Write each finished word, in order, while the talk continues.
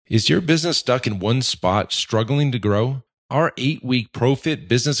Is your business stuck in one spot, struggling to grow? Our 8-week ProFit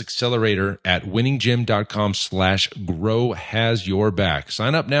Business Accelerator at winninggym.com/grow has your back.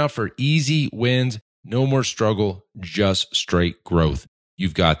 Sign up now for easy wins, no more struggle, just straight growth.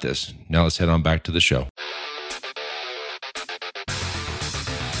 You've got this. Now let's head on back to the show.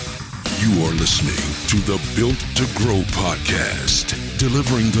 You are listening to the Built to Grow podcast,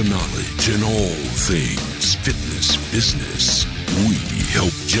 delivering the knowledge in all things fitness business. We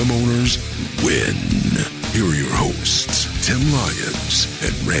help gym owners win. Here are your hosts, Tim Lyons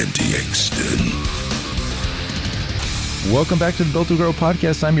and Randy Exton. Welcome back to the Built to Grow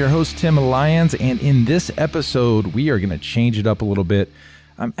podcast. I'm your host, Tim Lyons, and in this episode, we are going to change it up a little bit.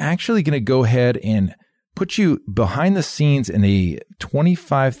 I'm actually going to go ahead and put you behind the scenes in a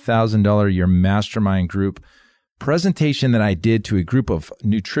 $25,000 a year mastermind group presentation that I did to a group of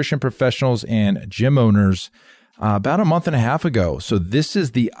nutrition professionals and gym owners about a month and a half ago. So this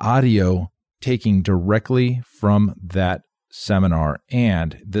is the audio taking directly from that seminar.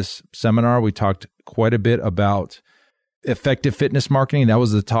 And this seminar, we talked quite a bit about effective fitness marketing. That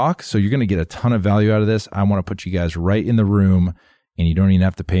was the talk. So you're going to get a ton of value out of this. I want to put you guys right in the room, and you don't even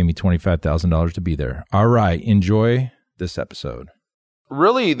have to pay me $25,000 to be there. All right, enjoy this episode.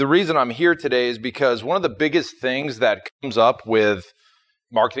 Really, the reason I'm here today is because one of the biggest things that comes up with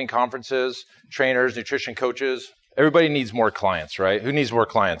marketing conferences, trainers, nutrition coaches, everybody needs more clients, right? Who needs more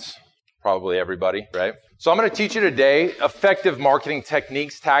clients? Probably everybody, right? So I'm going to teach you today effective marketing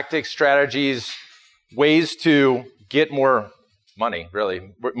techniques, tactics, strategies, ways to get more money,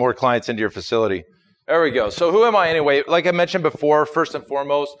 really, more clients into your facility. There we go. So who am I anyway? Like I mentioned before, first and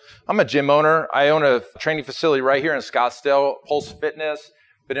foremost, I'm a gym owner. I own a training facility right here in Scottsdale, Pulse Fitness.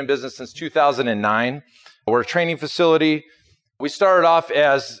 Been in business since 2009. We're a training facility. We started off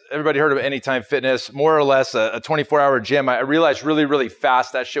as, everybody heard of Anytime Fitness, more or less a 24-hour gym. I realized really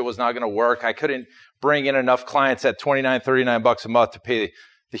fast that shit was not going to work. I couldn't bring in enough clients at $29, $39 a month to pay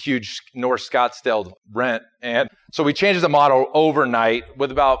the huge North Scottsdale rent. And so we changed the model overnight.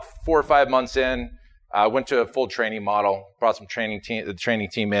 With about 4 or 5 months in, went to a full training model, brought the training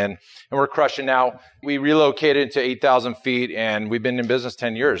team in, and we're crushing now. We relocated to 8,000 feet, and we've been in business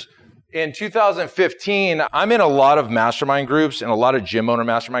 10 years. In 2015, I'm in a lot of mastermind groups and a lot of gym owner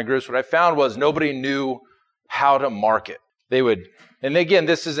mastermind groups. What I found was nobody knew how to market. And again,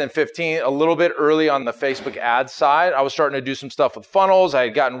 this is in 15, a little bit early on the Facebook ad side. I was starting to do some stuff with funnels. I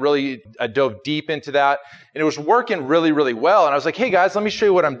dove deep into that, and it was working really well. And I was like, hey guys, let me show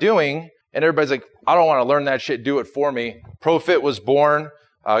you what I'm doing. And everybody's like, I don't want to learn that shit. Do it for me. ProFit was born.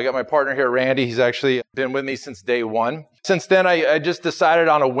 I got my partner here, Randy. He's actually been with me since day one. Since then, I just decided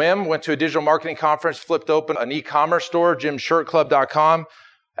on a whim, went to a digital marketing conference, flipped open an e-commerce store, gymshirtclub.com,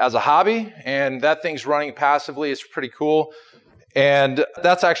 as a hobby. And that thing's running passively. It's pretty cool. And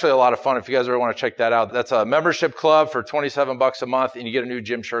that's actually a lot of fun if you guys ever want to check that out. That's a membership club for $27 a month, and you get a new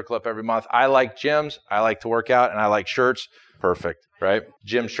gym shirt clip every month. I like gyms. I like to work out, and I like shirts. Perfect, right?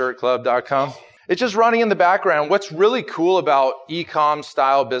 Gymshirtclub.com. It's just running in the background. What's really cool about e-com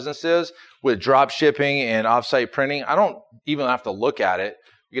style businesses with drop shipping and offsite printing, I don't even have to look at it.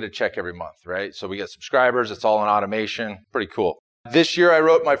 We get a check every month, right? So we get subscribers. It's all in automation. Pretty cool. This year, I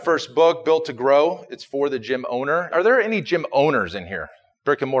wrote my first book, Built to Grow. It's for the gym owner. Are there any gym owners in here?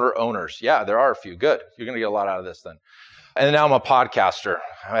 Brick and mortar owners? Yeah, there are a few. Good. You're going to get a lot out of this then. And now I'm a podcaster.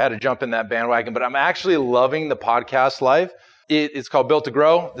 I had to jump in that bandwagon, but I'm actually loving the podcast life. It's called Built to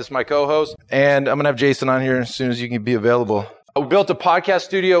Grow. This is my co-host. And I'm going to have Jason on here as soon as you can be available. We built a podcast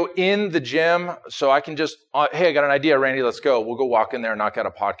studio in the gym so I can just, hey, I got an idea, Randy, let's go. We'll go walk in there and knock out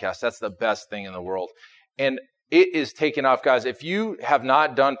a podcast. That's the best thing in the world. And it is taking off, guys. If you have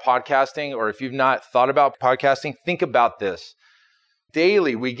not done podcasting or if you've not thought about podcasting, think about this.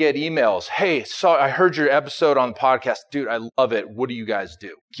 Daily, we get emails. Hey, I heard your episode on the podcast. Dude, I love it. What do you guys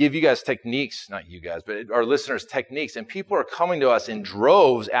do? Give you guys techniques, not you guys, but our listeners techniques. And people are coming to us in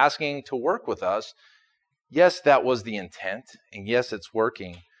droves asking to work with us. Yes, that was the intent. And yes, it's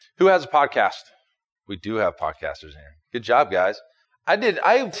working. Who has a podcast? We do have podcasters in here. Good job, guys.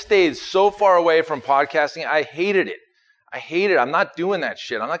 I stayed so far away from podcasting. I hated it. I'm not doing that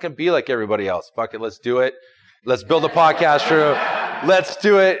shit. I'm not going to be like everybody else. Fuck it. Let's do it. Let's build a podcast room. Let's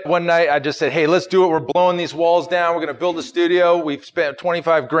do it. One night I just said, hey, let's do it. We're blowing these walls down. We're going to build a studio. We've spent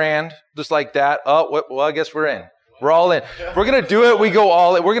 $25,000 just like that. Oh, well, I guess we're in. We're all in. If we're going to do it, we go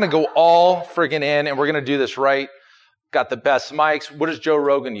all in. We're going to go all friggin' in, and we're going to do this right. Got the best mics. What does Joe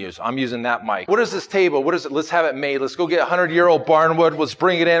Rogan use? I'm using that mic. What is this table? What is it? Let's have it made. Let's go get 100-year-old barnwood. Let's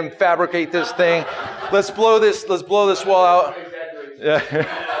bring it in, fabricate this thing. Let's blow this wall out. Yeah.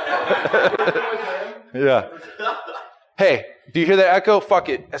 Yeah. Hey, Do you hear that echo? Fuck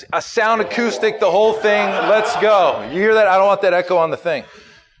it. A sound acoustic, the whole thing. Let's go. You hear that? I don't want that echo on the thing.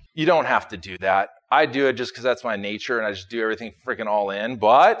 You don't have to do that. I do it just because that's my nature and I just do everything freaking all in.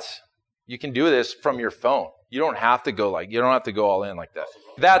 But you can do this from your phone. You don't have to go all in like that.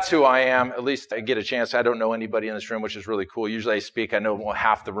 That's who I am. At least I get a chance. I don't know anybody in this room, which is really cool. Usually I speak, I know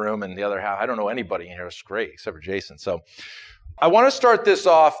half the room and the other half, I don't know anybody in here. It's great, except for Jason. So I want to start this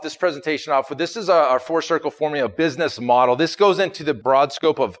presentation off with, this is our 4-circle formula business model. This goes into the broad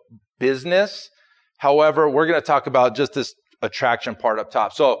scope of business. However, we're going to talk about just this attraction part up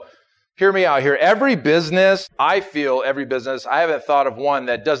top. So hear me out here. Every business, I haven't thought of one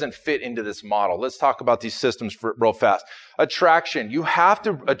that doesn't fit into this model. Let's talk about these systems real fast. Attraction. You have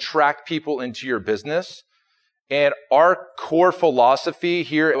to attract people into your business. And our core philosophy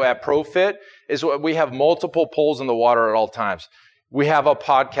here at ProFit is we have multiple poles in the water at all times. We have a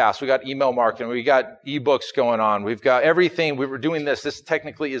podcast. We got email marketing. We got ebooks going on. We've got everything. We were doing this. This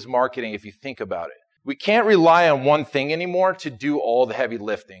technically is marketing if you think about it. We can't rely on one thing anymore to do all the heavy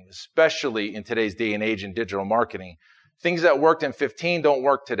lifting, especially in today's day and age in digital marketing. Things that worked in 15 don't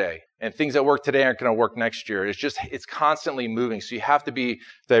work today. And things that work today aren't going to work next year. It's constantly moving. So you have to be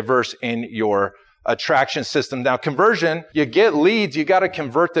diverse in your attraction system. Now, conversion, you get leads, you got to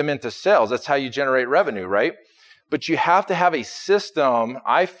convert them into sales. That's how you generate revenue, right? But you have to have a system,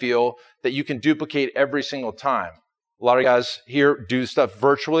 I feel, that you can duplicate every single time. A lot of guys here do stuff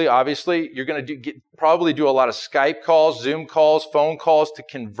virtually, obviously. You're going to probably do a lot of Skype calls, Zoom calls, phone calls to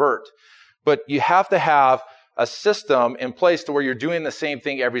convert. But you have to have a system in place to where you're doing the same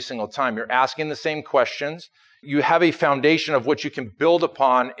thing every single time. You're asking the same questions. You have a foundation of what you can build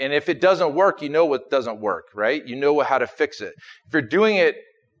upon. And if it doesn't work, you know what doesn't work, right? You know how to fix it. If you're doing it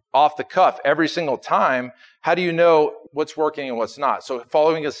off the cuff every single time, how do you know what's working and what's not? So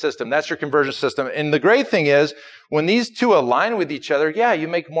following a system, that's your conversion system. And the great thing is when these two align with each other, yeah, you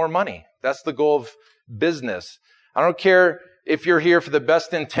make more money. That's the goal of business. I don't care if you're here for the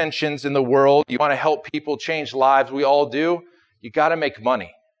best intentions in the world. You want to help people change lives. We all do. You got to make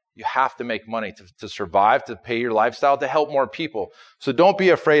money. You have to make money to survive, to pay your lifestyle, to help more people. So don't be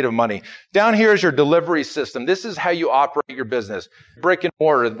afraid of money. Down here is your delivery system. This is how you operate your business. Brick and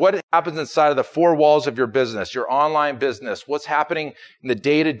mortar. What happens inside of the 4 walls of your business, your online business? What's happening in the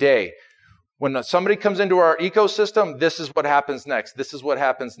day-to-day? When somebody comes into our ecosystem, this is what happens next. This is what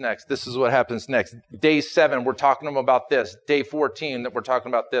happens next. This is what happens next. Day 7, we're talking to them about this. Day 14, that we're talking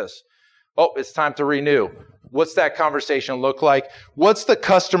about this. Oh, it's time to renew. What's that conversation look like? What's the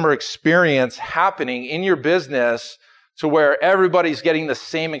customer experience happening in your business to where everybody's getting the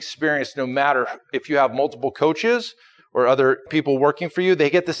same experience no matter if you have multiple coaches or other people working for you? They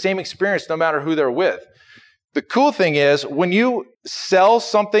get the same experience no matter who they're with. The cool thing is when you sell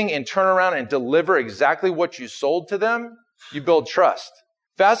something and turn around and deliver exactly what you sold to them, you build trust.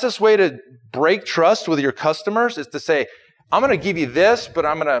 Fastest way to break trust with your customers is to say, I'm going to give you this, but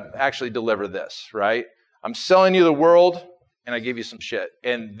I'm going to actually deliver this, right? I'm selling you the world, and I give you some shit.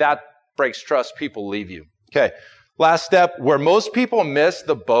 And that breaks trust. People leave you. Okay. Last step, where most people miss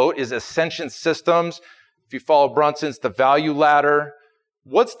the boat is ascension systems. If you follow Brunson's, the value ladder.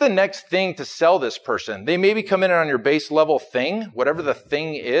 What's the next thing to sell this person? They maybe come in on your base level thing, whatever the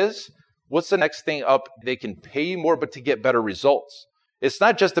thing is. What's the next thing up? They can pay you more, but to get better results. It's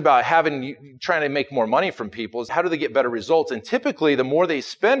not just about trying to make more money from people. It's how do they get better results? And typically, the more they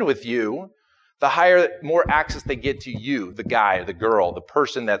spend with you, the more access they get to you, the guy, the girl, the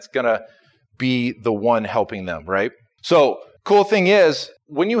person that's going to be the one helping them, right? So cool thing is,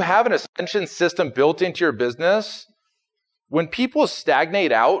 when you have an ascension system built into your business, when people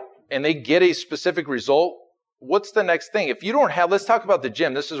stagnate out and they get a specific result, what's the next thing? If you don't have, let's talk about the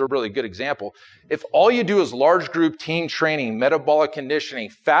gym. This is a really good example. If all you do is large group team training, metabolic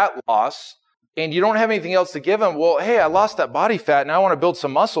conditioning, fat loss, and you don't have anything else to give them, well, hey, I lost that body fat and I want to build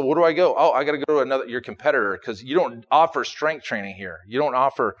some muscle. Where do I go? Oh, I got to go to your competitor because you don't offer strength training here. You don't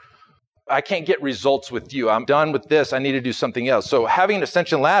offer, I can't get results with you. I'm done with this. I need to do something else. So having an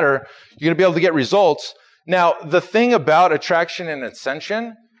ascension ladder, you're going to be able to get results. Now, the thing about attraction and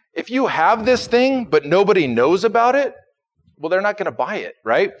ascension, if you have this thing, but nobody knows about it, well, they're not going to buy it,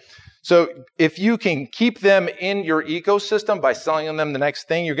 right? So if you can keep them in your ecosystem by selling them the next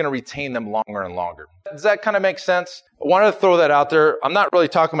thing, you're going to retain them longer and longer. Does that kind of make sense? I wanted to throw that out there. I'm not really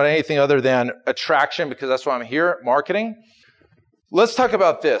talking about anything other than attraction because that's why I'm here, marketing. Let's talk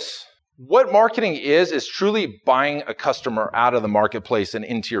about this. What marketing is truly buying a customer out of the marketplace and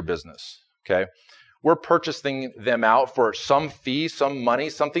into your business, okay? We're purchasing them out for some fee, some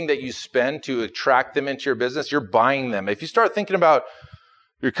money, something that you spend to attract them into your business. You're buying them. If you start thinking about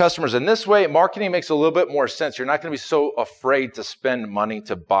your customers in this way, marketing makes a little bit more sense. You're not going to be so afraid to spend money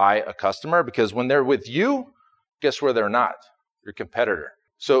to buy a customer because when they're with you, guess where they're not? Your competitor.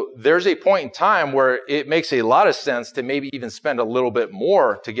 So there's a point in time where it makes a lot of sense to maybe even spend a little bit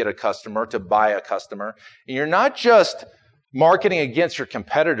more to get a customer, to buy a customer. And you're not just marketing against your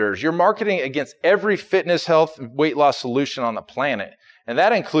competitors. You're marketing against every fitness, health, and weight loss solution on the planet. And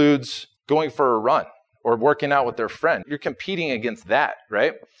that includes going for a run or working out with their friend. You're competing against that,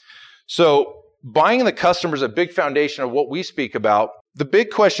 right? So buying the customer is a big foundation of what we speak about. The big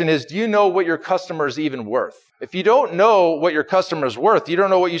question is, do you know what your customer is even worth? If you don't know what your customer is worth, you don't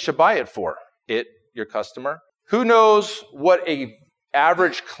know what you should buy it for. Your customer. Who knows what a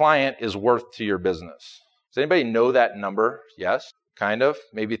average client is worth to your business? Does anybody know that number? Yes, kind of.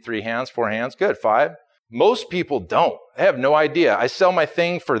 Maybe 3 hands, 4 hands. Good, 5. Most people don't. They have no idea. I sell my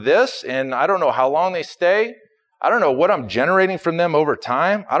thing for this, and I don't know how long they stay. I don't know what I'm generating from them over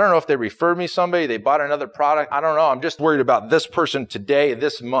time. I don't know if they referred me somebody, they bought another product. I don't know. I'm just worried about this person today,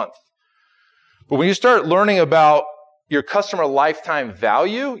 this month. But when you start learning about your customer lifetime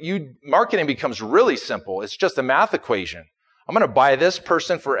value, marketing becomes really simple. It's just a math equation. I'm going to buy this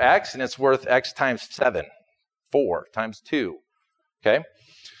person for X, and it's worth X times 7, 4 times 2. Okay?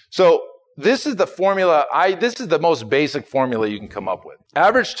 So this is the formula. This is the most basic formula you can come up with.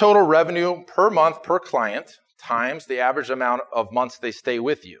 Average total revenue per month per client times the average amount of months they stay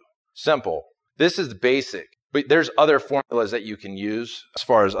with you. Simple. This is basic. But there's other formulas that you can use as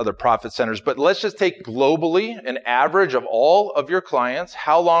far as other profit centers. But let's just take globally an average of all of your clients.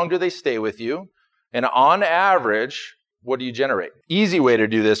 How long do they stay with you? And on average, what do you generate? Easy way to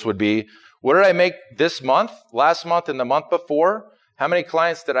do this would be, what did I make this month, last month, and the month before? How many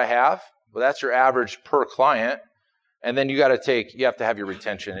clients did I have? Well, that's your average per client. And then you have to have your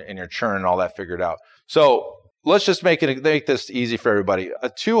retention and your churn and all that figured out. So let's just make this easy for everybody. A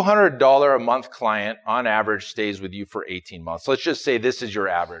 $200 a month client on average stays with you for 18 months. Let's just say this is your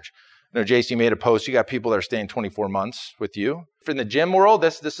average. You know, Jason, you made a post. You got people that are staying 24 months with you. In the gym world,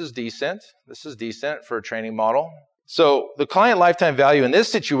 this is decent. This is decent for a training model. So the client lifetime value in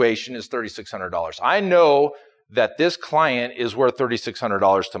this situation is $3,600. I know that this client is worth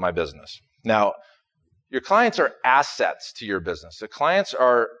 $3,600 to my business. Now, your clients are assets to your business. The clients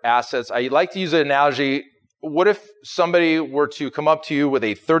are assets. I like to use an analogy. What if somebody were to come up to you with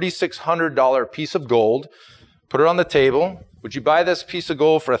a $3,600 piece of gold, put it on the table? Would you buy this piece of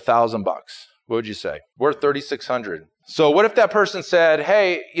gold for $1,000? What would you say? Worth $3,600. So what if that person said,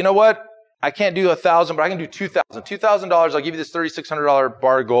 hey, you know what? I can't do $1,000, but I can do $2,000. $2,000, I'll give you this $3,600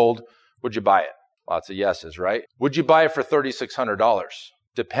 bar of gold. Would you buy it? Lots of yeses, right? Would you buy it for $3,600?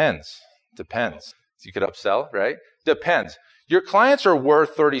 Depends. So you could upsell, right? Depends. Your clients are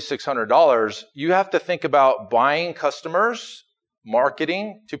worth $3,600. You have to think about buying customers,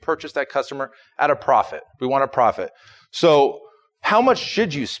 marketing to purchase that customer at a profit. We want a profit. So how much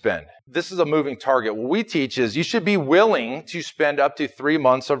should you spend? This is a moving target. What we teach is you should be willing to spend up to 3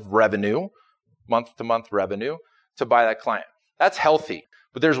 months of revenue, month-to-month revenue, to buy that client. That's healthy.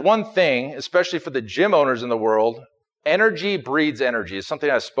 But there's one thing, especially for the gym owners in the world, energy breeds energy. It's something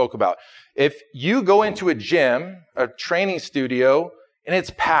I spoke about. If you go into a gym, a training studio, and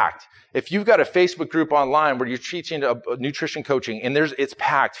it's packed, if you've got a Facebook group online where you're teaching nutrition coaching and it's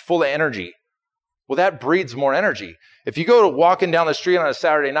packed, full of energy, well, that breeds more energy. If you go to walking down the street on a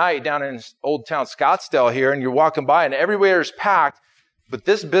Saturday night down in Old Town Scottsdale here and you're walking by and everywhere is packed, but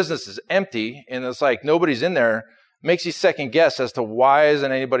this business is empty and it's like nobody's in there, makes you second guess as to why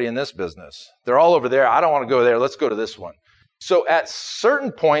isn't anybody in this business? They're all over there. I don't want to go there. Let's go to this one. So at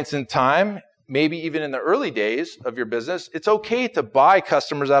certain points in time, maybe even in the early days of your business, it's okay to buy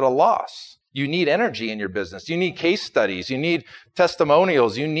customers at a loss. You need energy in your business. You need case studies. You need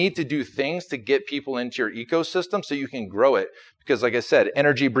testimonials. You need to do things to get people into your ecosystem so you can grow it. Because like I said,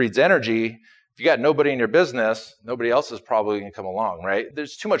 energy breeds energy. If you got nobody in your business, nobody else is probably going to come along, right?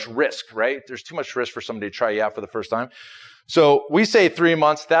 There's too much risk, right? There's too much risk for somebody to try you out for the first time. So we say 3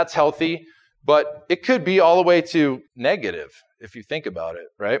 months, that's healthy, but it could be all the way to negative if you think about it,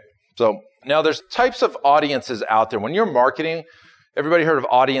 right? So now there's types of audiences out there. When you're marketing, everybody heard of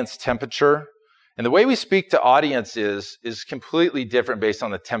audience temperature? And the way we speak to audience is completely different based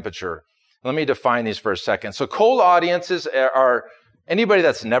on the temperature. Let me define these for a second. So cold audiences are anybody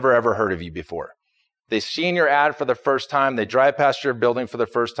that's never, ever heard of you before. They've seen your ad for the first time. They drive past your building for the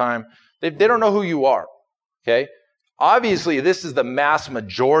first time. They don't know who you are, okay? Obviously, this is the mass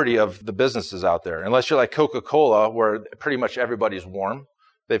majority of the businesses out there, unless you're like Coca-Cola, where pretty much everybody's warm.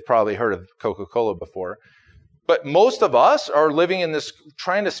 They've probably heard of Coca-Cola before. But most of us are living in this,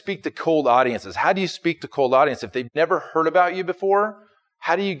 trying to speak to cold audiences. How do you speak to cold audience? If they've never heard about you before,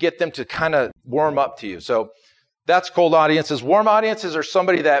 How do you get them to kind of warm up to you? So that's cold audiences. Warm audiences are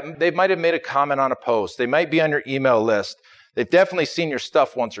somebody that they might have made a comment on a post. They might be on your email list. They've definitely seen your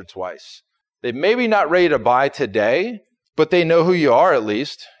stuff once or twice. They may be not ready to buy today, but they know who you are at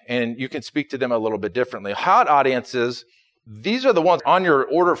least, and you can speak to them a little bit differently. Hot audiences, these are the ones on your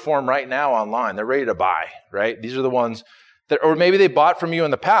order form right now online. They're ready to buy, right? These are the ones that, or maybe they bought from you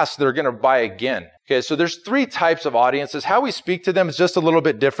in the past, they're going to buy again. Okay, so there's 3 types of audiences. How we speak to them is just a little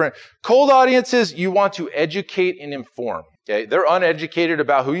bit different. Cold audiences, you want to educate and inform. Okay, they're uneducated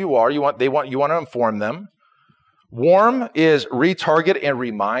about who you are. You want to inform them. Warm is retarget and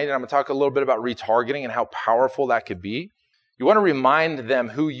remind, and I'm going to talk a little bit about retargeting and how powerful that could be. You want to remind them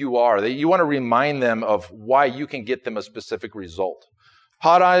who you are. You want to remind them of why you can get them a specific result.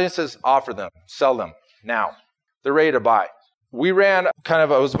 Hot audiences, offer them, sell them now. They're ready to buy. We ran it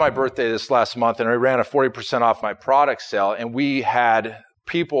was my birthday this last month, and I ran a 40% off my product sale, and we had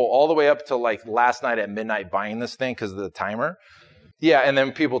people all the way up to like last night at midnight buying this thing because of the timer. Yeah, and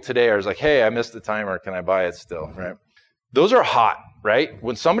then people today are like, hey, I missed the timer. Can I buy it still, right? Those are hot, right?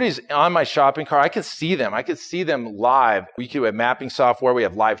 When somebody's on my shopping cart, I can see them. I can see them live. We have mapping software. We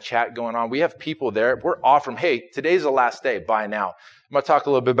have live chat going on. We have people there. We're offering, hey, today's the last day. Buy now. I'm going to talk a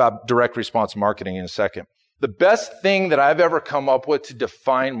little bit about direct response marketing in a second. The best thing that I've ever come up with to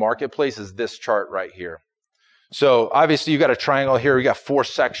define marketplace is this chart right here. So obviously you got a triangle here. You got 4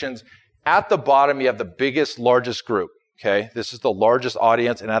 sections. At the bottom, you have the biggest, largest group. Okay. This is the largest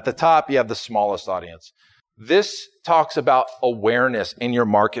audience. And at the top, you have the smallest audience. This talks about awareness in your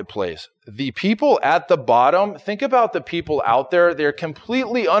marketplace. The people at the bottom, think about the people out there. They're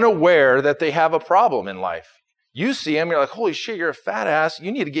completely unaware that they have a problem in life. You see them, you're like, holy shit, you're a fat ass.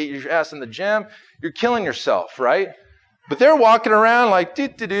 You need to get your ass in the gym. You're killing yourself, right? But they're walking around like,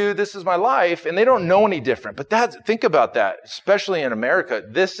 this is my life. And they don't know any different. But think about that, especially in America.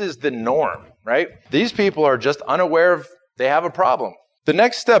 This is the norm, right? These people are just unaware of they have a problem. The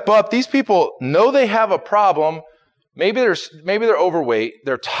next step up, these people know they have a problem. Maybe they're overweight.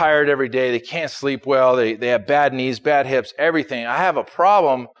 They're tired every day. They can't sleep well. They have bad knees, bad hips, everything. I have a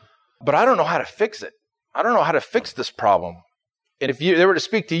problem, but I don't know how to fix it. I don't know how to fix this problem. And if they were to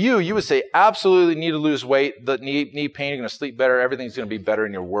speak to you, you would say, absolutely need to lose weight. The knee pain, you're going to sleep better. Everything's going to be better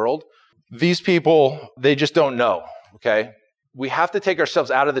in your world. These people, they just don't know, okay? We have to take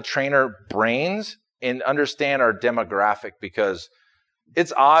ourselves out of the trainer brains and understand our demographic because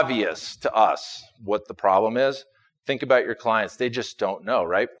it's obvious to us what the problem is. Think about your clients. They just don't know,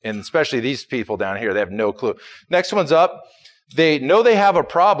 right? And especially these people down here, they have no clue. Next one's up. They know they have a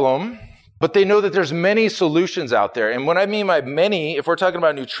problem, but they know that there's many solutions out there. And what I mean by many, if we're talking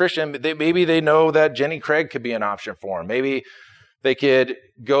about nutrition, maybe they know that Jenny Craig could be an option for them. Maybe they could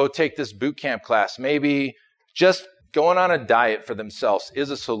go take this boot camp class. Maybe just going on a diet for themselves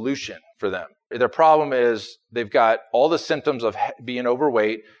is a solution for them. Their problem is they've got all the symptoms of being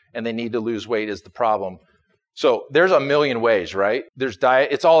overweight and they need to lose weight is the problem. So there's a million ways, right? There's diet.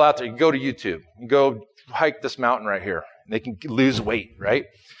 It's all out there. You go to YouTube. You go hike this mountain right here. They can lose weight, right?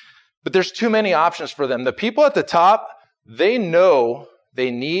 But there's too many options for them. The people at the top, they know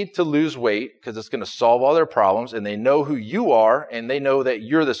they need to lose weight because it's going to solve all their problems, and they know who you are, and they know that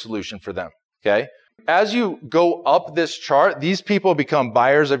you're the solution for them, okay? As you go up this chart, these people become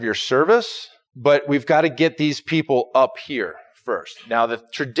buyers of your service, but we've got to get these people up here first. Now, the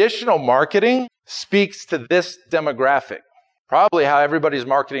traditional marketing speaks to this demographic, probably how everybody's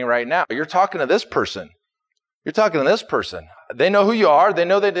marketing right now. You're talking to this person. You're talking to this person. They know who you are. They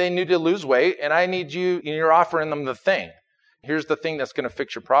know that they need to lose weight, and I need you, and you're offering them the thing. Here's the thing that's going to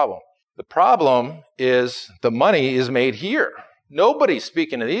fix your problem. The problem is the money is made here. Nobody's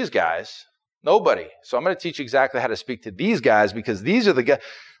speaking to these guys. Nobody. So I'm going to teach you exactly how to speak to these guys because these are the guys.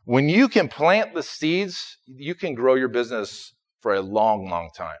 When you can plant the seeds, you can grow your business for a long,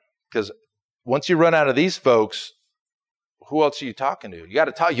 long time. Because once you run out of these folks, who else are you talking to? You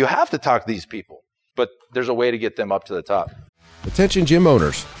have to talk to these people. But there's a way to get them up to the top. Attention gym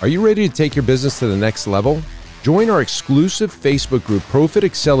owners, are you ready to take your business to the next level? Join our exclusive Facebook group, Profit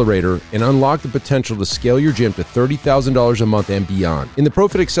Accelerator, and unlock the potential to scale your gym to $30,000 a month and beyond. In the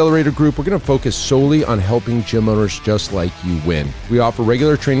Profit Accelerator group, we're going to focus solely on helping gym owners just like you win. We offer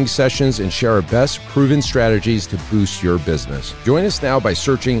regular training sessions and share our best proven strategies to boost your business. Join us now by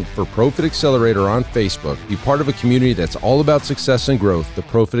searching for Profit Accelerator on Facebook. Be part of a community that's all about success and growth, the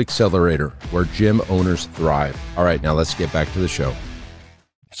Profit Accelerator, where gym owners thrive. All right, now let's get back to the show.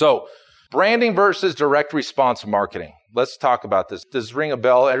 So, branding versus direct response marketing. Let's talk about this. Does this ring a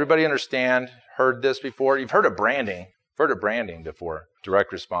bell? Everybody understand? Heard this before? You've heard of branding. You've heard of branding before.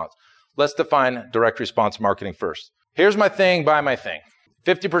 Direct response. Let's define direct response marketing first. Here's my thing, buy my thing.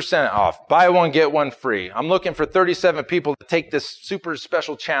 50% off. Buy one, get one free. I'm looking for 37 people to take this super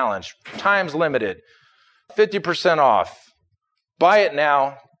special challenge. Time's limited. 50% off. Buy it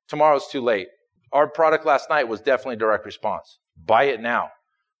now. Tomorrow's too late. Our product last night was definitely direct response. Buy it now.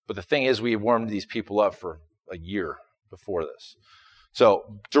 But the thing is, we warmed these people up for a year before this.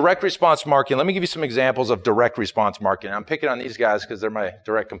 So direct response marketing. Let me give you some examples of direct response marketing. I'm picking on these guys because they're my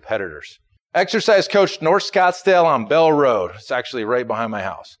direct competitors. Exercise Coach, North Scottsdale on Bell Road. It's actually right behind my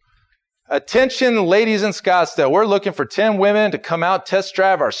house. Attention, ladies in Scottsdale. We're looking for 10 women to come out, test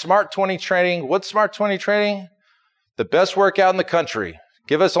drive our Smart 20 training. What's Smart 20 training? The best workout in the country.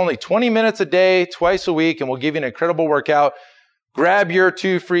 Give us only 20 minutes a day, twice a week, and we'll give you an incredible workout. Grab your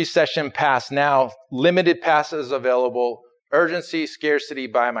 2 free session pass now. Limited passes available. Urgency, scarcity,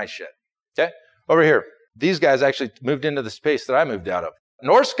 buy my shit. Okay? Over here. These guys actually moved into the space that I moved out of.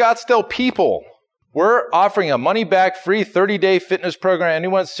 North Scottsdale people. We're offering a money-back, free 30-day fitness program.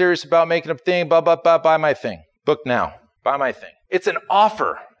 Anyone serious about making a thing, buy my thing. Book now. Buy my thing. It's an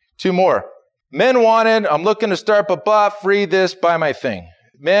offer. 2 more. Men wanted, I'm looking to start, free this, buy my thing.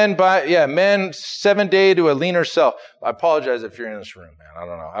 Men 7-day to a leaner self. I apologize if you're in this room, man. I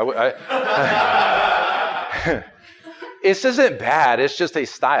don't know. This isn't bad. It's just a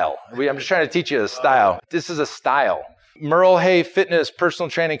style. I'm just trying to teach you a style. This is a style. Merle Hay Fitness Personal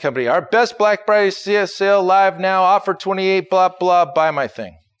Training Company. Our best Black Friday sale live now. Offer 28, buy my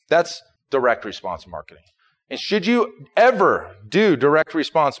thing. That's direct response marketing. And should you ever do direct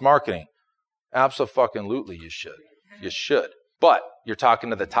response marketing? Absolutely, you should. You should. But you're talking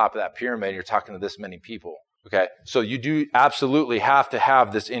to the top of that pyramid. You're talking to this many people. Okay? So you do absolutely have to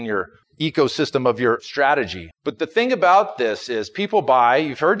have this in your ecosystem of your strategy. But the thing about this is people buy,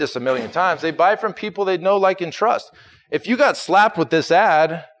 you've heard this a million times, they buy from people they know, like, and trust. If you got slapped with this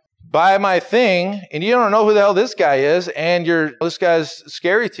ad, buy my thing, and you don't know who the hell this guy is, and this guy's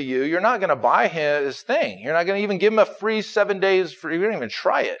scary to you, you're not going to buy his thing. You're not going to even give him a free 7 days free. You don't even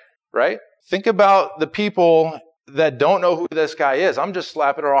try it, right? Think about the people that don't know who this guy is. I'm just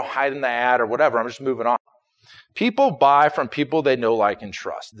slapping or I'll hide in the ad or whatever. I'm just moving on. People buy from people they know, like, and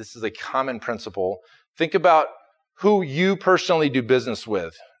trust. This is a common principle. Think about who you personally do business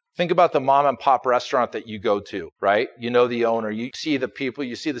with. Think about the mom and pop restaurant that you go to, right? You know the owner. You see the people.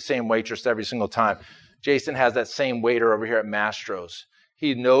 You see the same waitress every single time. Jason has that same waiter over here at Mastro's.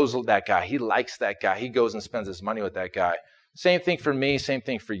 He knows that guy. He likes that guy. He goes and spends his money with that guy. Same thing for me. Same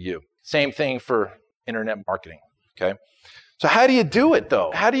thing for you. Same thing for internet marketing, okay? So how do you do it,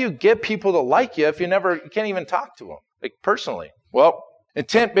 though? How do you get people to like you if you can't even talk to them, like, personally? Well,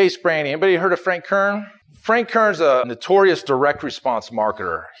 intent-based branding. Anybody heard of Frank Kern? Frank Kern's a notorious direct response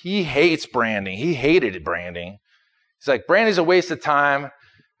marketer. He hates branding. He hated branding. He's like, branding's a waste of time.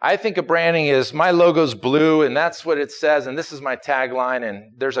 I think of branding as my logo's blue, and that's what it says, and this is my tagline,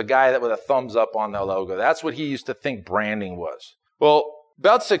 and there's a guy with a thumbs up on the logo. That's what he used to think branding was. Well,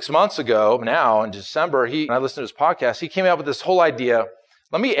 about 6 months ago now, in December, I listened to his podcast, he came out with this whole idea.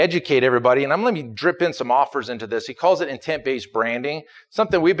 Let me educate everybody, and let me drip in some offers into this. He calls it intent-based branding,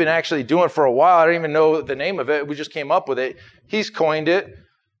 something we've been actually doing for a while. I don't even know the name of it. We just came up with it. He's coined it.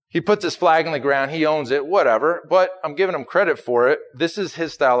 He puts his flag in the ground. He owns it, whatever. But I'm giving him credit for it. This is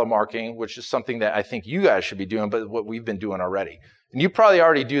his style of marketing, which is something that I think you guys should be doing, but what we've been doing already. And you probably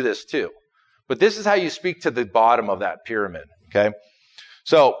already do this too. But this is how you speak to the bottom of that pyramid, okay?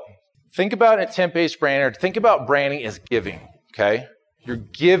 So think about intent-based branding. Think about branding as giving, okay? You're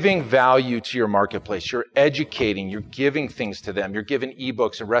giving value to your marketplace. You're educating. You're giving things to them. You're giving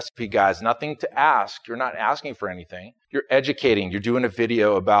ebooks and recipe guides. Nothing to ask. You're not asking for anything. You're educating. You're doing a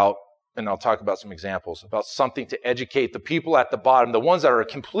video about, and I'll talk about some examples, about something to educate the people at the bottom, the ones that are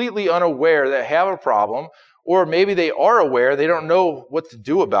completely unaware that have a problem, or maybe they are aware, they don't know what to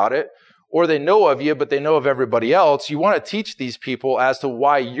do about it, or they know of you, but they know of everybody else. You want to teach these people as to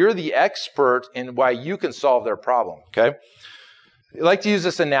why you're the expert and why you can solve their problem, okay? I like to use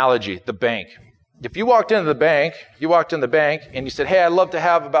this analogy, the bank. If you walked into the bank, and you said, hey, I'd love to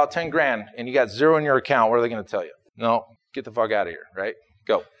have about 10 grand, and you got zero in your account, what are they going to tell you? No, get the fuck out of here, right?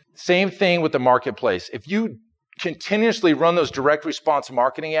 Go. Same thing with the marketplace. If you continuously run those direct response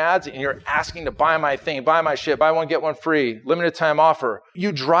marketing ads and you're asking to buy my thing, buy my shit, buy one, get one free, limited time offer,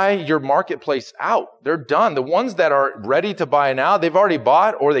 you dry your marketplace out. They're done. The ones that are ready to buy now, they've already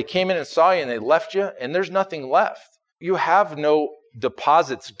bought, or they came in and saw you and they left you, and there's nothing left. You have no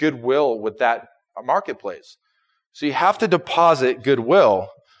deposits goodwill with that marketplace. So you have to deposit goodwill.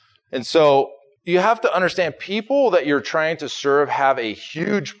 And so you have to understand people that you're trying to serve have a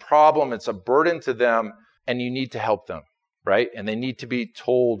huge problem. It's a burden to them, and you need to help them, right? And they need to be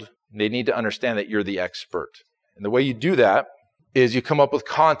told, they need to understand that you're the expert. And the way you do that is you come up with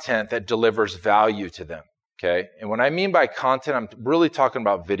content that delivers value to them, okay? And when I mean by content, I'm really talking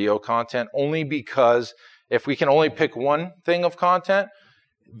about video content, only because if we can only pick one thing of content,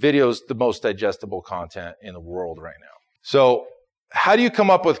 video is the most digestible content in the world right now. So how do you come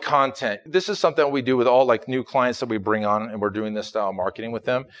up with content? This is something we do with all like new clients that we bring on, and we're doing this style of marketing with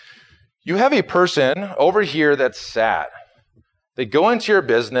them. You have a person over here that's sad. They go into your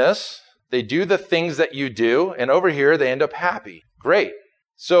business, they do the things that you do, and over here they end up happy. Great.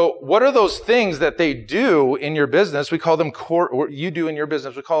 So what are those things that they do in your business? We call them core, or you do in your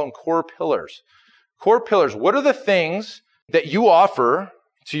business, we call them core pillars. Core pillars. What are the things that you offer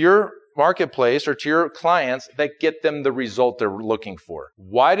to your marketplace or to your clients that get them the result they're looking for?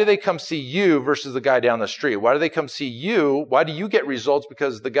 Why do they come see you versus the guy down the street? Why do they come see you? Why do you get results?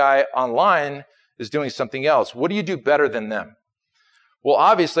 Because the guy online is doing something else. What do you do better than them? Well,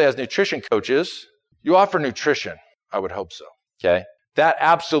 obviously, as nutrition coaches, you offer nutrition. I would hope so. Okay? That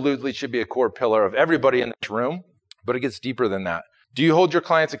absolutely should be a core pillar of everybody in this room, but it gets deeper than that. Do you hold your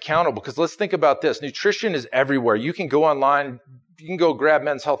clients accountable? Because let's think about this. Nutrition is everywhere. You can go online, you can go grab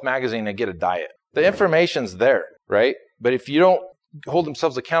Men's Health magazine and get a diet. The information's there, right? But if you don't hold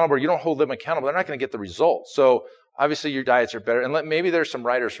themselves accountable, or you don't hold them accountable, they're not going to get the results. So obviously your diets are better. And maybe there's some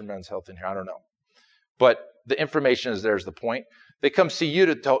writers from Men's Health in here. I don't know. But the information is there is the point. They come see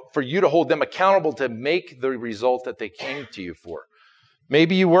you for you to hold them accountable to make the result that they came to you for.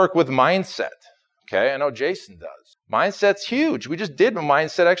 Maybe you work with mindset. Okay, I know Jason does. Mindset's huge. We just did a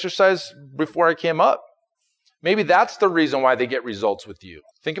mindset exercise before I came up. Maybe that's the reason why they get results with you.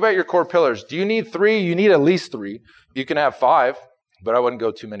 Think about your core pillars. Do you need 3? You need at least 3. You can have 5, but I wouldn't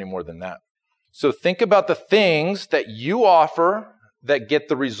go too many more than that. So think about the things that you offer that get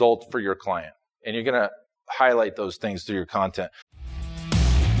the result for your client. And you're going to highlight those things through your content.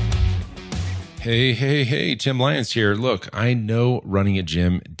 Hey, Tim Lyons here. Look, I know running a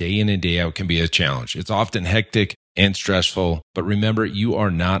gym day in and day out can be a challenge. It's often hectic and stressful, but remember, you are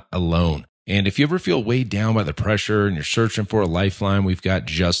not alone. And if you ever feel weighed down by the pressure and you're searching for a lifeline, we've got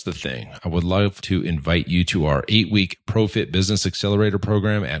just the thing. I would love to invite you to our 8-week ProFit Business Accelerator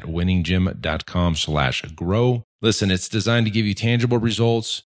program at winninggym.com/grow. Listen, it's designed to give you tangible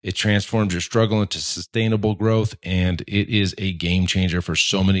results. It transforms your struggle into sustainable growth, and it is a game changer for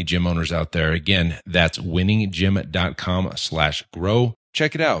so many gym owners out there. Again, that's winninggym.com/grow.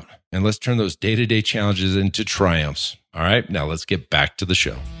 Check it out, and let's turn those day-to-day challenges into triumphs. All right, now let's get back to the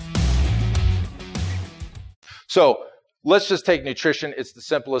show. So let's just take nutrition. It's the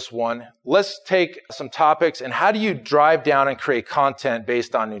simplest one. Let's take some topics, and how do you drive down and create content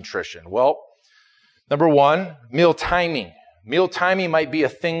based on nutrition? Well, number 1, meal timing. Meal timing might be a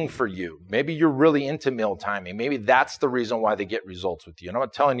thing for you. Maybe you're really into meal timing. Maybe that's the reason why they get results with you. And I'm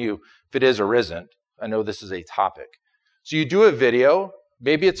not telling you if it is or isn't. I know this is a topic. So you do a video,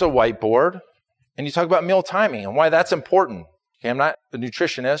 maybe it's a whiteboard, and you talk about meal timing and why that's important. Okay, I'm not a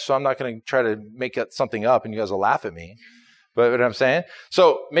nutritionist, so I'm not going to try to make something up and you guys will laugh at me. But what I'm saying?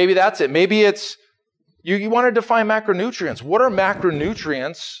 So maybe that's it. Maybe it's you want to define macronutrients. What are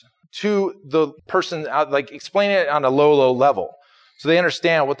macronutrients to the person out, like explain it on a low level so they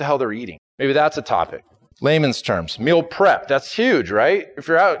understand what the hell they're eating. Maybe that's a topic. Layman's terms, meal prep. That's huge, right? If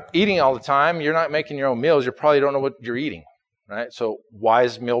you're out eating all the time, you're not making your own meals. You probably don't know what you're eating, right? So why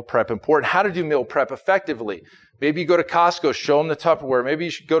is meal prep important? How to do meal prep effectively. Maybe you go to Costco, show them the Tupperware. Maybe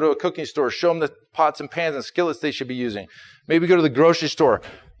you should go to a cooking store, show them the pots and pans and skillets they should be using. Maybe go to the grocery store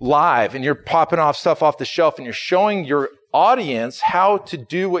live and you're popping off stuff off the shelf and you're showing your audience how to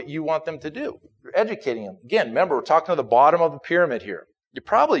do what you want them to do. You're educating them. Again, remember, we're talking to the bottom of the pyramid here. You're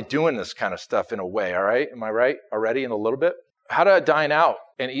probably doing this kind of stuff in a way, all right? Am I right already in a little bit? How to dine out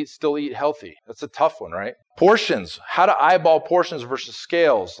and still eat healthy. That's a tough one, right? Portions. How to eyeball portions versus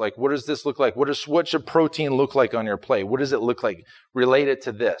scales. Like, what does this look like? What should protein look like on your plate? What does it look like? Relate it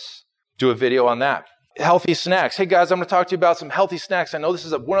to this. Do a video on that. Healthy snacks. Hey guys, I'm going to talk to you about some healthy snacks. I know this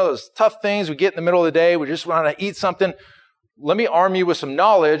is one of those tough things we get in the middle of the day. We just want to eat something. Let me arm you with some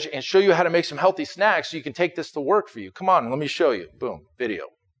knowledge and show you how to make some healthy snacks so you can take this to work for you. Come on, let me show you. Boom, video.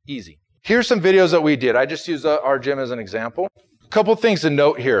 Easy. Here's some videos that we did. I just used our gym as an example. A couple things to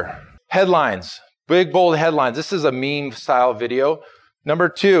note here. Headlines. Big, bold headlines. This is a meme style video. Number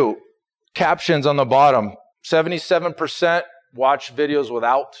 2, captions on the bottom. 77% watch videos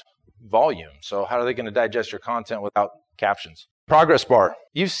without volume. So how are they going to digest your content without captions? Progress bar.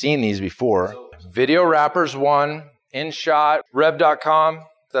 You've seen these before. Video Wrappers 1. InShot, Rev.com,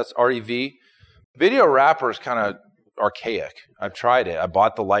 that's REV. Video Wrapper is kind of archaic. I've tried it. I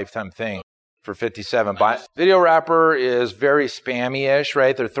bought the lifetime thing for $57. Video Wrapper is very spammy-ish,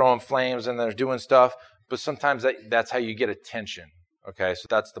 right? They're throwing flames and they're doing stuff. but sometimes that's how you get attention. Okay, so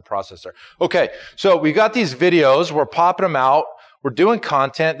that's the process there. Okay, so we got these videos. We're popping them out. We're doing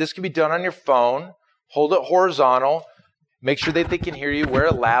content. This can be done on your phone. Hold it horizontal. Make sure that they can hear you. Wear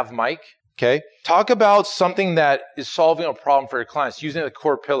a lav mic. Okay, talk about something that is solving a problem for your clients using the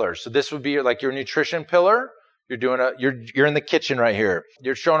core pillars. So this would be like your nutrition pillar. You're in the kitchen right here.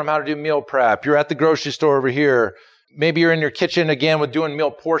 You're showing them how to do meal prep. You're at the grocery store over here. Maybe you're in your kitchen again with doing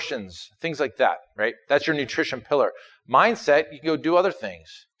meal portions, things like that, right? That's your nutrition pillar. Mindset, you can go do other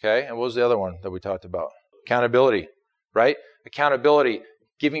things, okay? And what was the other one that we talked about? Accountability, right? Accountability,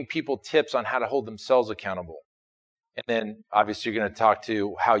 giving people tips on how to hold themselves accountable. And then obviously you're going to talk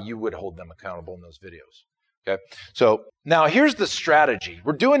to how you would hold them accountable in those videos, okay? So now here's the strategy.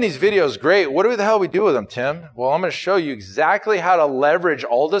 We're doing these videos, great. What the hell do we do with them, Tim? Well, I'm going to show you exactly how to leverage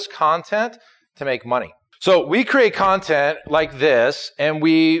all this content to make money. So we create content like this, and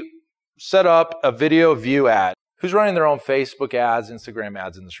we set up a video view ad. Who's running their own Facebook ads, Instagram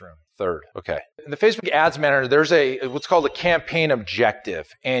ads in this room? Third. Okay. In the Facebook Ads Manager, there's what's called a campaign objective.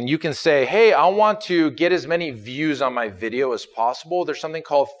 And you can say, hey, I want to get as many views on my video as possible. There's something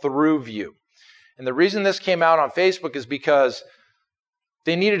called through view. And the reason this came out on Facebook is because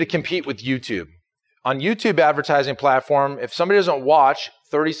they needed to compete with YouTube. On YouTube advertising platform, if somebody doesn't watch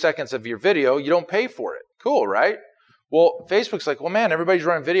 30 seconds of your video, you don't pay for it. Cool, right? Well, Facebook's like, well, man, everybody's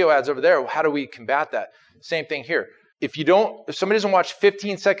running video ads over there. How do we combat that? Same thing here. If somebody doesn't watch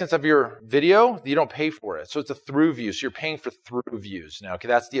 15 seconds of your video, you don't pay for it. So it's a through view. So you're paying for through views now. Okay,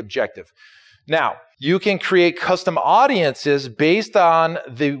 that's the objective. Now, you can create custom audiences based on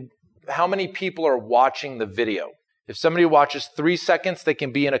how many people are watching the video. If somebody watches 3 seconds, they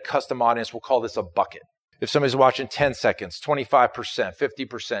can be in a custom audience. We'll call this a bucket. If somebody's watching 10 seconds, 25%, 50%,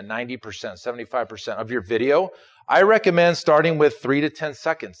 90%, 75% of your video, I recommend starting with 3 to 10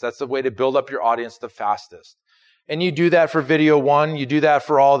 seconds. That's the way to build up your audience the fastest. And you do that for video one, you do that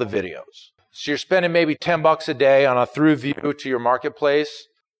for all the videos. So you're spending maybe $10 a day on a through view to your marketplace,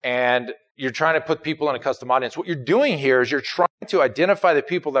 and you're trying to put people in a custom audience. What you're doing here is you're trying to identify the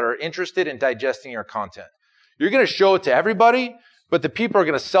people that are interested in digesting your content. You're going to show it to everybody, but the people are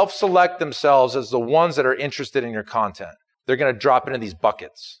going to self-select themselves as the ones that are interested in your content. They're going to drop into these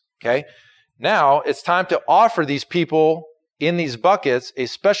buckets, okay? Now, it's time to offer these people in these buckets a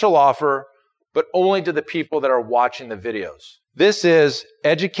special offer, but only to the people that are watching the videos. This is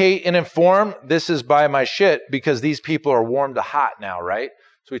educate and inform. This is buy my shit, because these people are warm to hot now, right?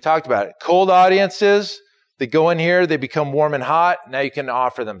 So we talked about it. Cold audiences, they go in here, they become warm and hot. Now you can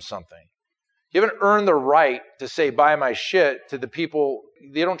offer them something. You haven't earned the right to say buy my shit to the people.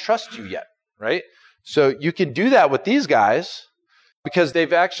 They don't trust you yet, right? So you can do that with these guys because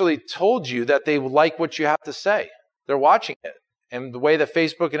they've actually told you that they like what you have to say. They're watching it. And the way that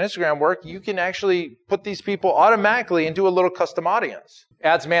Facebook and Instagram work, you can actually put these people automatically into a little custom audience.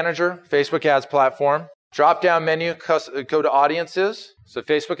 Ads Manager, Facebook Ads Platform, drop-down menu, go to Audiences. So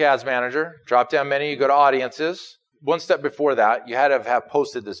Facebook Ads Manager, drop-down menu, you go to Audiences. One step before that, you had to have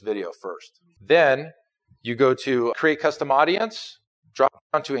posted this video first. Then you go to Create Custom Audience, drop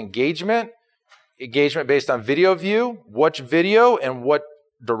down to Engagement based on video view, what video and what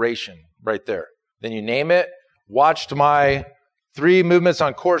duration right there. Then you name it, watched my 3 movements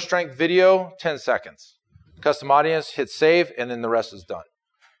on core strength video, 10 seconds. Custom audience, hit save, and then the rest is done.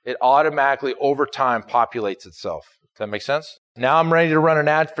 It automatically, over time, populates itself. Does that make sense? Now I'm ready to run an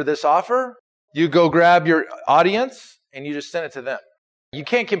ad for this offer. You go grab your audience, and you just send it to them. You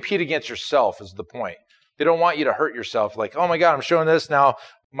can't compete against yourself is the point. They don't want you to hurt yourself. Like, oh my God, I'm showing this. Now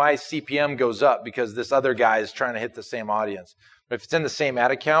my CPM goes up because this other guy is trying to hit the same audience. But if it's in the same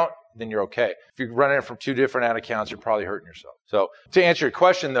ad account, then you're okay. If you're running it from 2 different ad accounts, you're probably hurting yourself. So to answer your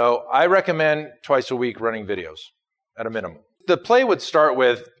question, though, I recommend twice a week running videos at a minimum. The play would start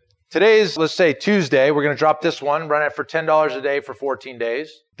with today's, let's say Tuesday. We're going to drop this one, run it for $10 a day for 14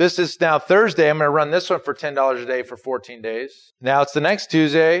 days. This is now Thursday. I'm going to run this one for $10 a day for 14 days. Now it's the next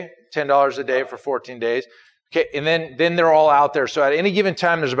Tuesday, $10 a day for 14 days. Okay, and then they're all out there. So at any given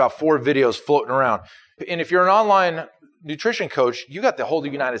time, there's about 4 videos floating around. And if you're an online nutrition coach, you got the whole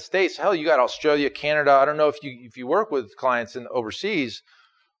United States. Hell, you got Australia, Canada. I don't know if you work with clients in overseas,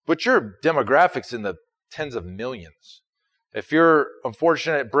 but your demographics in the tens of millions. If you're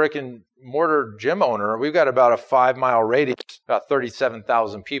unfortunate brick and mortar gym owner, we've got about a 5-mile radius, about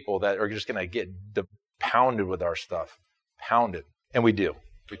 37,000 people that are just going to get pounded with our stuff. Pounded. And we do.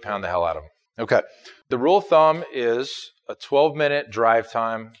 We pound the hell out of them. Okay. The rule of thumb is a 12-minute drive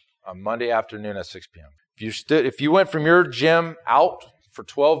time on Monday afternoon at 6 p.m. If you went from your gym out for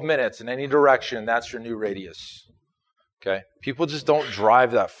 12 minutes in any direction, that's your new radius. Okay? People just don't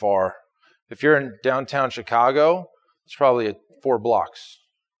drive that far. If you're in downtown Chicago, it's probably 4 blocks,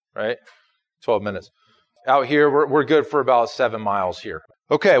 right? 12 minutes. Out here, we're good for about 7 miles here.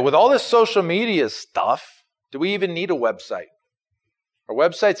 Okay, with all this social media stuff, do we even need a website? Our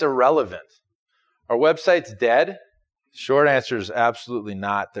website's irrelevant. Our website's dead? Short answer is absolutely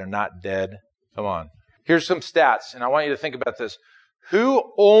not. They're not dead. Come on. Here's some stats, and I want you to think about this.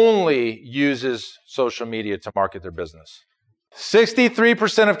 Who only uses social media to market their business?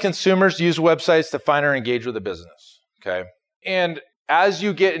 63% of consumers use websites to find or engage with a business, okay? And as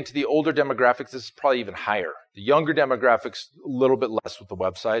you get into the older demographics, this is probably even higher. The younger demographics, a little bit less with the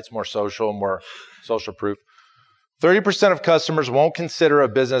websites, more social proof. 30% of customers won't consider a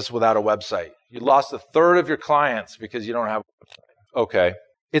business without a website. You lost a third of your clients because you don't have a website. Okay.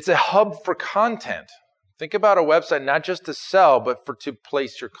 It's a hub for content. Think about a website not just to sell, but to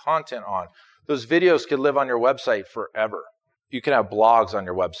place your content on. Those videos could live on your website forever. You can have blogs on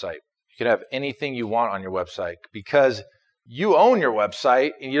your website. You can have anything you want on your website because you own your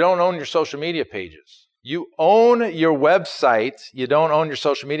website and you don't own your social media pages. You own your website. You don't own your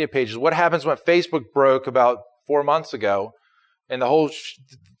social media pages. What happens when Facebook broke about 4 months ago and the whole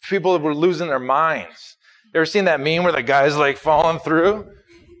people were losing their minds? You ever seen that meme where the guy's like falling through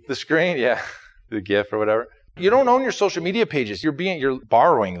the screen? Yeah. The GIF or whatever. You don't own your social media pages. You're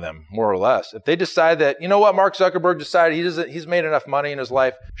borrowing them, more or less. If they decide that, you know what, Mark Zuckerberg decided he's made enough money in his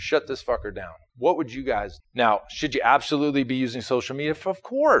life, shut this fucker down. What would you guys? Now, should you absolutely be using social media? Of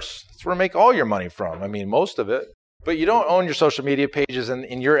course. That's where you make all your money from. I mean, most of it. But you don't own your social media pages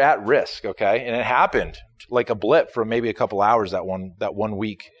and you're at risk, okay? And it happened like a blip for maybe a couple hours that one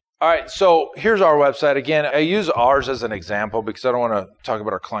week. All right, so here's our website. Again, I use ours as an example because I don't want to talk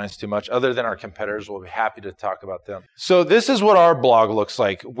about our clients too much. Other than our competitors, we'll be happy to talk about them. So this is what our blog looks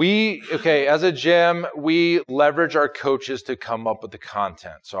like. As a gym, we leverage our coaches to come up with the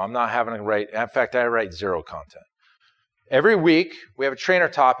content. So I'm not having to write. In fact, I write 0 content. Every week, we have a trainer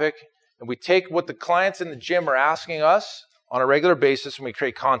topic, and we take what the clients in the gym are asking us on a regular basis, and we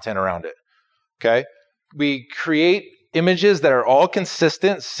create content around it, okay? We create images that are all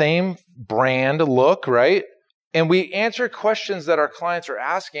consistent, same brand look, right? And we answer questions that our clients are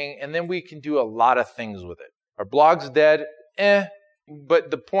asking, and then we can do a lot of things with it. Our blog's dead,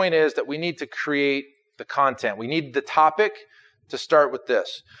 but the point is that we need to create the content. We need the topic to start with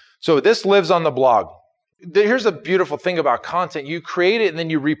this. So this lives on the blog. Here's the beautiful thing about content. You create it and then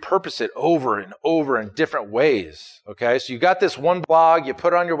you repurpose it over and over in different ways, okay? So you got this one blog, you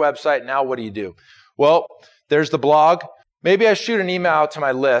put it on your website, now what do? Well, there's the blog. Maybe I shoot an email out to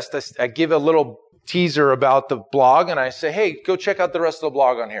my list. I give a little teaser about the blog, and I say, hey, go check out the rest of the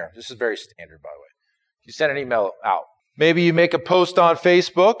blog on here. This is very standard, by the way. You send an email out. Maybe you make a post on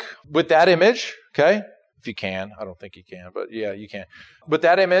Facebook with that image, okay? If you can. I don't think you can, but yeah, you can. With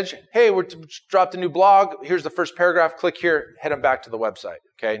that image, hey, we dropped a new blog. Here's the first paragraph. Click here. Head them back to the website,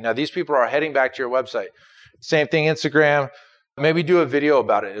 okay? Now, these people are heading back to your website. Same thing, Instagram. Maybe do a video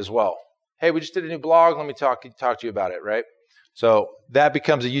about it as well. Hey, we just did a new blog. Let me talk to you about it, right? So that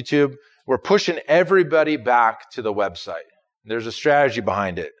becomes a YouTube. We're pushing everybody back to the website. There's a strategy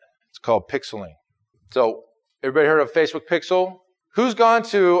behind it. It's called pixeling. So everybody heard of Facebook Pixel? Who's gone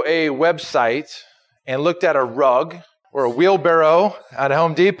to a website and looked at a rug or a wheelbarrow at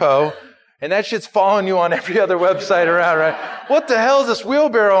Home Depot, and that shit's following you on every other website around, right? What the hell is this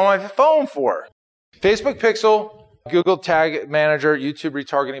wheelbarrow on my phone for? Facebook Pixel, Google Tag Manager, YouTube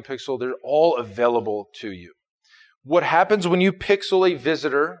Retargeting Pixel, they're all available to you. What happens when you pixel a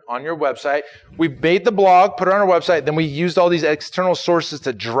visitor on your website? We made the blog, put it on our website, then we used all these external sources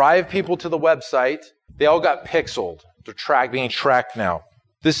to drive people to the website. They all got pixeled. They're being tracked now.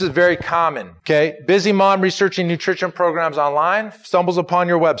 This is very common, okay? Busy mom researching nutrition programs online stumbles upon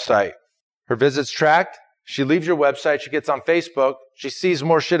your website. Her visit's tracked. She leaves your website. She gets on Facebook. She sees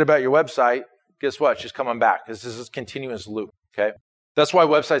more shit about your website. Guess what? She's coming back. This is a continuous loop, okay? That's why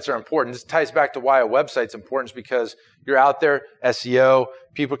websites are important. This ties back to why a website's important is because you're out there, SEO,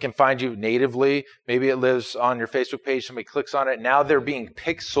 people can find you natively. Maybe it lives on your Facebook page, somebody clicks on it. Now they're being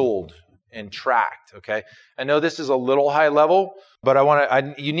pixeled and tracked, okay? I know this is a little high level, but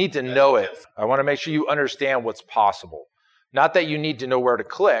you need to know it. I want to make sure you understand what's possible. Not that you need to know where to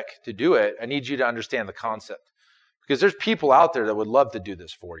click to do it. I need you to understand the concept. Because there's people out there that would love to do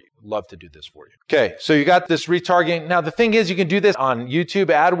this for you. Okay, so you got this retargeting. Now, the thing is, you can do this on YouTube,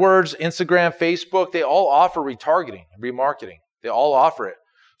 AdWords, Instagram, Facebook. They all offer retargeting, remarketing. They all offer it.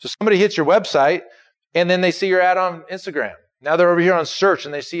 So somebody hits your website, and then they see your ad on Instagram. Now they're over here on search,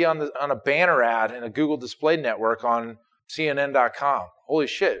 and they see on a banner ad in a Google Display Network on CNN.com. Holy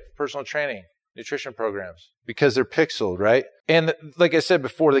shit, personal training. nutrition programs because they're pixeled, right? And like I said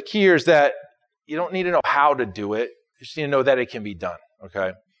before, the key here is that you don't need to know how to do it. You just need to know that it can be done,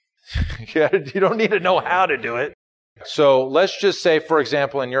 okay? You don't need to know how to do it. So let's just say, for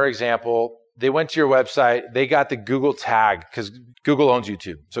example, in your example, they went to your website, they got the Google tag because Google owns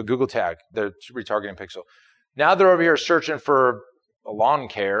YouTube. So Google tag, they're retargeting pixel. Now they're over here searching for a lawn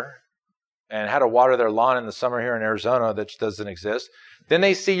care and how to water their lawn in the summer here in Arizona that doesn't exist. Then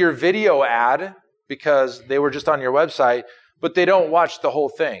they see your video ad because they were just on your website, but they don't watch the whole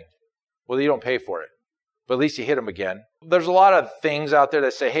thing. Well, you don't pay for it, but at least you hit them again. There's a lot of things out there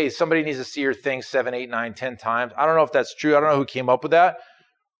that say, hey, somebody needs to see your thing 7, 8, 9, 10 times. I don't know if that's true. I don't know who came up with that,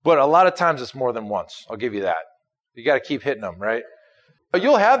 but a lot of times it's more than once. I'll give you that. You got to keep hitting them, right? But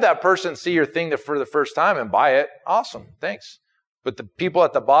you'll have that person see your thing for the first time and buy it. Awesome. Thanks. But the people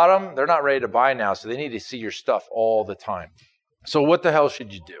at the bottom, they're not ready to buy now, so they need to see your stuff all the time. So what the hell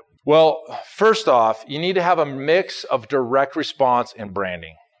should you do? Well, first off, you need to have a mix of direct response and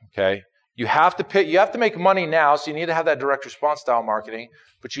branding, okay? You have to make money now, so you need to have that direct response style marketing,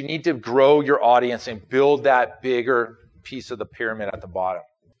 but you need to grow your audience and build that bigger piece of the pyramid at the bottom.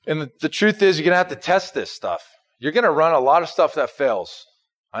 And the truth is, you're going to have to test this stuff. You're going to run a lot of stuff that fails.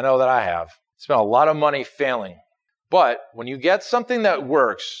 I know that I have. Spent a lot of money failing. But when you get something that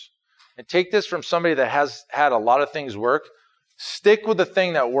works, and take this from somebody that has had a lot of things work, stick with the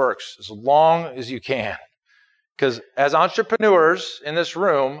thing that works as long as you can. Because as entrepreneurs in this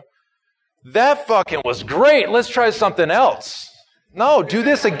room, that fucking was great. Let's try something else. No, do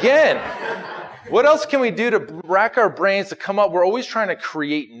this again. What else can we do to rack our brains to come up? We're always trying to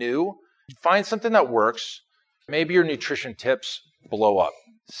create new. Find something that works. Maybe your nutrition tips blow up.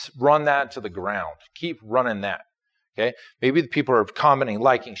 Run that to the ground. Keep running that. Okay? Maybe the people are commenting,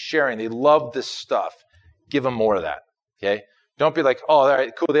 liking, sharing. They love this stuff. Give them more of that. Okay? Don't be like, oh, all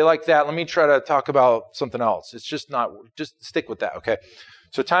right, cool. They like that. Let me try to talk about something else. It's just stick with that. Okay?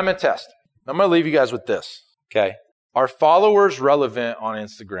 So time and test. I'm going to leave you guys with this. Okay? Are followers relevant on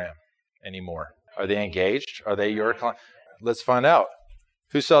Instagram anymore? Are they engaged? Are they your client? Let's find out.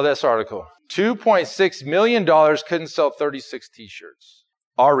 Who saw this article? $2.6 million couldn't sell 36 t-shirts.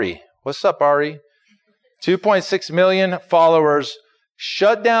 Ari. What's up, Ari? 2.6 million followers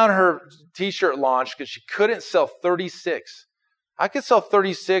shut down her t-shirt launch because she couldn't sell 36. I could sell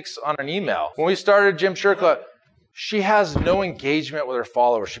 36 on an email. When we started Gym Shirt Club, she has no engagement with her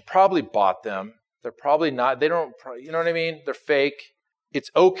followers. She probably bought them. They're probably not, they don't, you know what I mean? They're fake. It's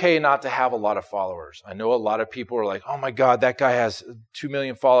okay not to have a lot of followers. I know a lot of people are like, oh my God, that guy has 2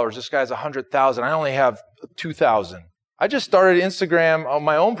 million followers. This guy's 100,000. I only have 2,000. I just started Instagram on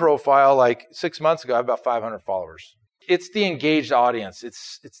my own profile like 6 months ago. I have about 500 followers. It's the engaged audience.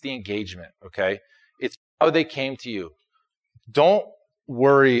 It's the engagement, okay? It's how they came to you. Don't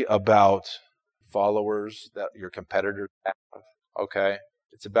worry about followers that your competitors have, okay?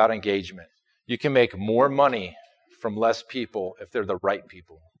 It's about engagement. You can make more money from less people if they're the right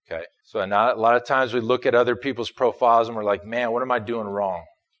people, okay? So not, a lot of times we look at other people's profiles and we're like, man, what am I doing wrong?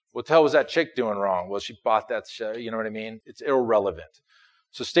 What the hell was that chick doing wrong? Well, she bought that show, you know what I mean? It's irrelevant.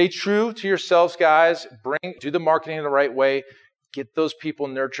 So stay true to yourselves, guys. Do the marketing in the right way. Get those people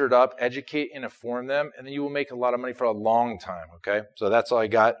nurtured up, educate and inform them, and then you will make a lot of money for a long time, okay? So that's all I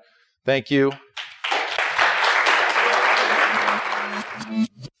got. Thank you.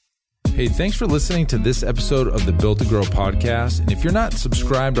 Hey, thanks for listening to this episode of the Built to Grow podcast. And if you're not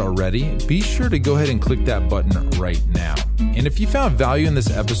subscribed already, be sure to go ahead and click that button right now. And if you found value in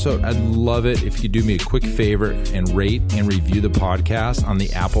this episode, I'd love it if you do me a quick favor and rate and review the podcast on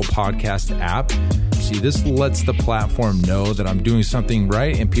the Apple Podcast app. See, this lets the platform know that I'm doing something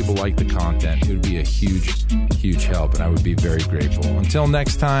right and people like the content. It would be a huge, huge help, and I would be very grateful. Until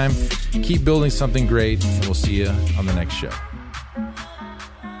next time, keep building something great, and we'll see you on the next show.